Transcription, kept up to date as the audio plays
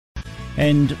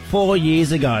And 4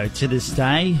 years ago to this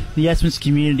day, the Esperance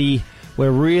community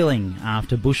were reeling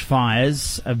after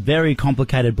bushfires. A very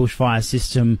complicated bushfire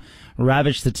system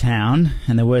ravaged the town,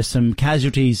 and there were some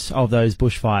casualties of those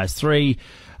bushfires. Three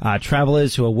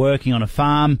travellers who are working on a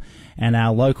farm, and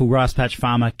our local grass patch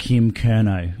farmer, Kim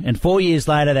Curnow. And 4 years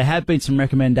later, there have been some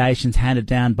recommendations handed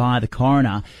down by the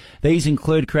coroner. These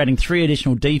include creating 3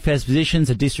 additional DFES positions,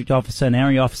 a district officer, an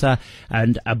area officer,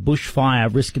 and a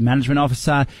bushfire risk management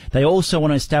officer. They also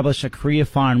want to establish a career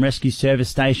fire and rescue service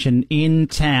station in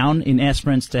town, in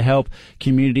Esperance, to help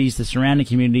communities, the surrounding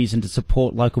communities, and to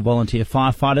support local volunteer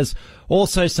firefighters.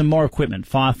 Also some more equipment,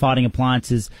 firefighting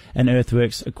appliances and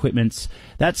earthworks equipments.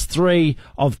 That's 3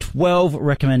 of 12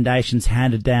 recommendations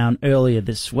handed down earlier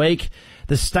this week.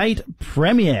 The State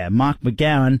Premier, Mark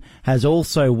McGowan, has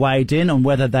also weighed in on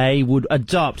whether they would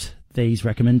adopt these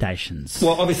recommendations.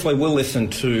 Well, obviously we'll listen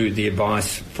to the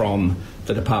advice from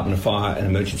the Department of Fire and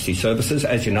Emergency Services.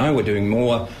 As you know, we're doing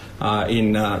more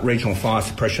in regional fire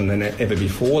suppression than ever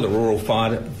before. The Rural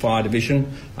Fire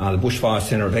Division, the Bushfire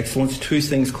Centre of Excellence, 2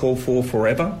 things called for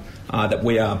forever that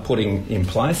we are putting in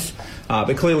place.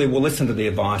 But clearly we'll listen to the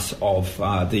advice of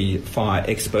the fire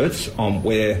experts on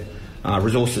where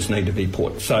resources need to be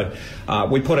put. So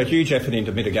we put a huge effort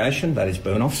into mitigation, that is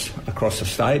burn-offs, across the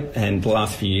state, and the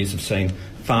last few years have seen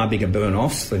far bigger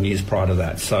burn-offs than years prior to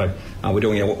that. So we're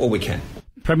doing all we can.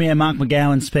 Premier Mark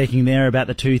McGowan speaking there about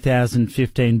the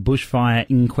 2015 bushfire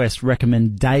inquest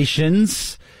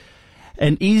recommendations.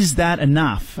 And is that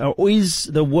enough? Or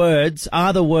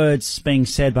are the words being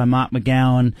said by Mark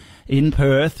McGowan in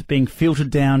Perth being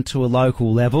filtered down to a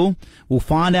local level? We'll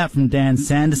find out from Dan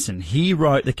Sanderson. He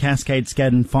wrote the Cascade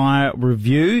Skadden Fire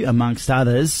Review, amongst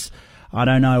others. I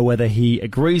don't know whether he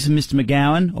agrees with Mr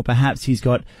McGowan or perhaps he's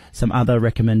got some other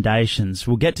recommendations.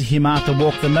 We'll get to him after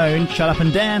Walk the Moon. Shut up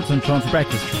and dance on Sean for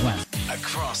Breakfast.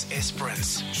 Across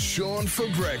Esperance, Sean for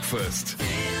Breakfast.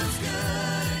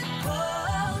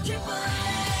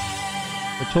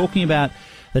 We're talking about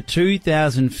the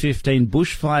 2015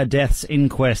 bushfire deaths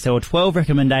inquest. There were 12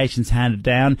 recommendations handed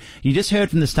down. You just heard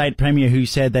from the State Premier, who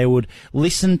said they would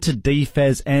listen to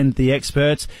DFES and the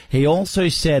experts. He also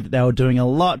said that they were doing a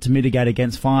lot to mitigate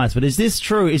against fires. But is this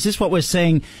true? Is this what we're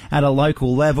seeing at a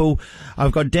local level?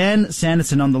 I've got Dan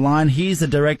Sanderson on the line. He's the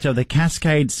director of the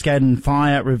Cascade Skadden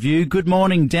Fire Review. Good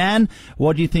morning, Dan.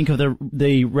 What do you think of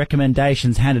the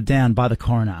recommendations handed down by the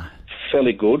coroner?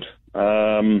 Fairly good.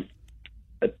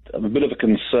 I'm a bit of a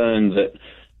concern that,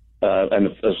 and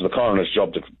it's the coroner's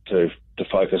job to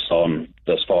focus on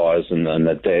the fires and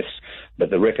the deaths,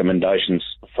 but the recommendations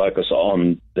focus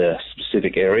on the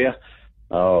specific area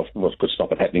of what could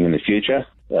stop it happening in the future.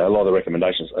 A lot of the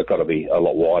recommendations have got to be a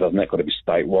lot wider than that, got to be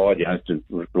statewide, in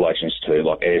relations to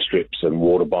like airstrips and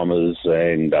water bombers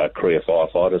and career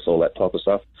firefighters, all that type of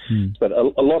stuff. But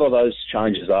a lot of those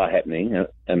changes are happening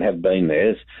and have been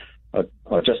there.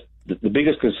 The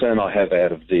biggest concern I have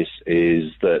out of this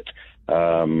is that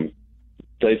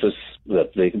DFES,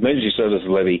 the Emergency Services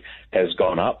Levy, has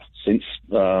gone up since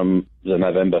the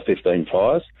November 15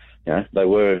 fires. You know, they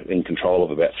were in control of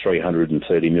about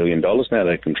 $330 million. Now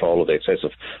they're in control of the excess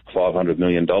of $500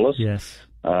 million. Yes.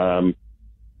 And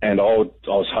I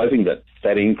was hoping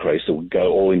that increase would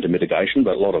go all into mitigation,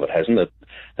 but a lot of it hasn't.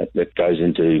 It goes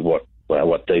into what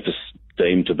DFES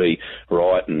deemed to be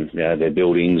right, and their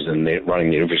buildings and they're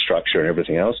running their infrastructure and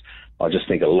everything else. I just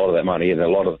think a lot of that money and a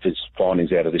lot of its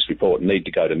findings out of this report need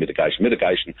to go to mitigation.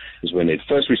 Mitigation is when the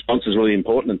first response is really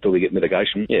important until we get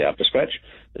mitigation, up to scratch.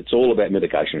 It's all about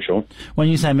mitigation, Sean. When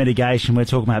you say mitigation, we're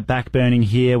talking about backburning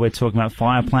here, we're talking about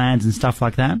fire plans and stuff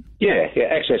like that? Yeah,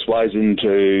 access ways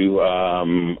into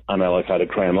unallocated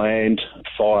Crown land,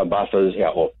 fire buffers,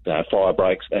 fire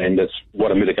breaks, and it's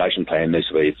what a mitigation plan needs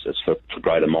to be. It's for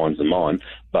greater minds than mine,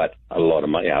 but a lot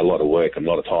of money, a lot of work and a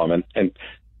lot of time. And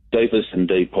DFES and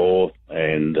DPOR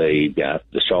and the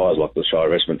shires, like the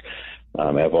Shire Investment,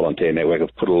 our volunteer network,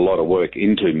 have put a lot of work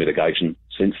into mitigation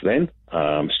since then.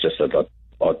 It's just that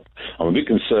I'm a bit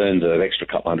concerned that an extra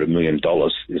 $200 million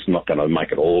is not going to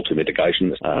make it all to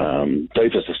mitigation.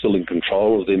 DFES are still in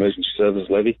control of the Emergency Services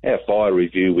Levy. Our fire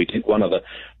review, one of the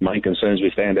main concerns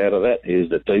we found out of that is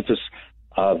that DFES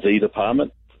are the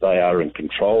department. They are in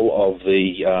control of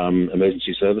the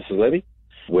Emergency Services Levy,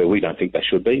 where we don't think they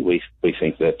should be. We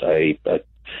think that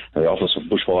the Office of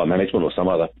Bushfire Management or some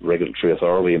other regulatory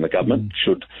authority in the government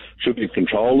should be in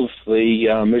control of the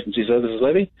Emergency Services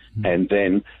Levy, and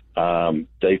then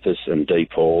DEFIS and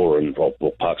DPOR and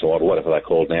Parks and Wildlife, whatever they're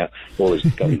called now, all these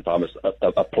government departments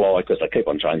apply, because they keep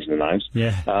on changing the names.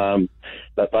 Yeah.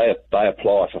 That they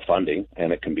apply for funding,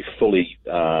 and it can be fully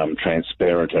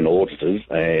transparent and audited,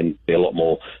 and be a lot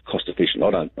more cost efficient.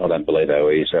 I don't believe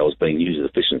our ESL is being used as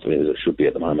efficiently as it should be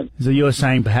at the moment. So you're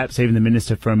saying perhaps even the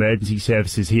Minister for Emergency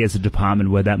Services, he has a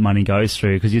department where that money goes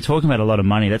through, because you're talking about a lot of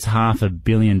money. That's $500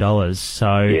 million.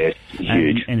 So yeah,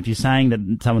 huge. And if you're saying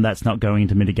that some of that's not going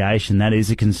into mitigation, that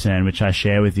is a concern, which I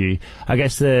share with you. I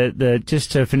guess the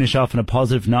just to finish off on a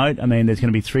positive note, I mean, there's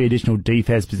going to be 3 additional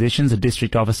DFAS positions: a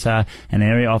district officer, an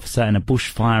area officer, and a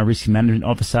bushfire risk management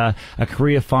officer. A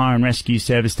career fire and rescue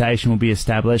service station will be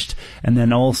established, and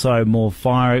then also more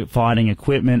firefighting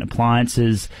equipment,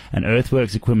 appliances, and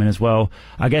earthworks equipment as well.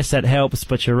 I guess that helps,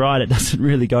 but you're right, it doesn't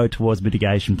really go towards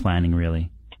mitigation planning, really.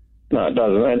 No, it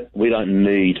doesn't. We don't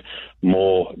need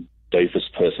more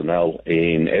DFAS personnel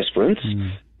in Esperance.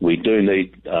 We do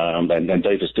need, and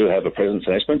DFAS do have a presence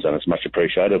in Esperance, and it's much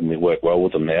appreciated, and we work well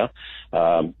with them now.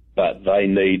 But they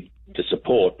need to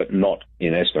support, but not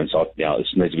in Esperance. This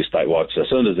needs to be statewide. So as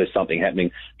soon as there's something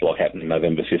happening, like happening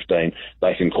November 15,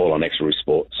 they can call on extra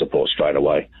support straight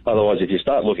away. Otherwise, if you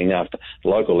start looking after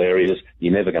local areas,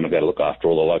 you're never going to be able to look after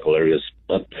all the local areas.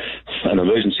 An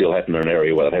emergency will happen in an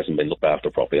area where it hasn't been looked after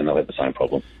properly, and they'll have the same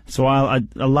problem. So I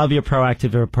love your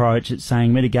proactive approach. It's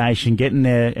saying mitigation, get in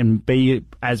there and be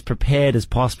as prepared as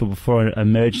possible before an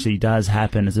emergency does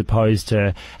happen, as opposed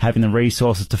to having the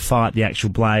resources to fight the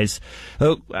actual blaze.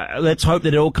 Look, let's hope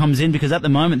that it all comes in, because at the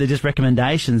moment they're just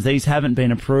recommendations. These haven't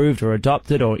been approved or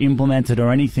adopted or implemented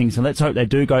or anything. So let's hope they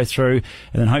do go through,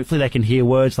 and then hopefully they can hear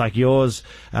words like yours,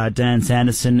 Dan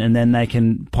Sanderson, and then they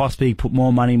can possibly put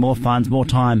more money, more funds, more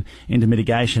time into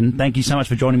mitigation. Thank you so much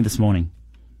for joining me this morning.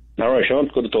 No worries, Sean.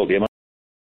 Good to talk to you, mate.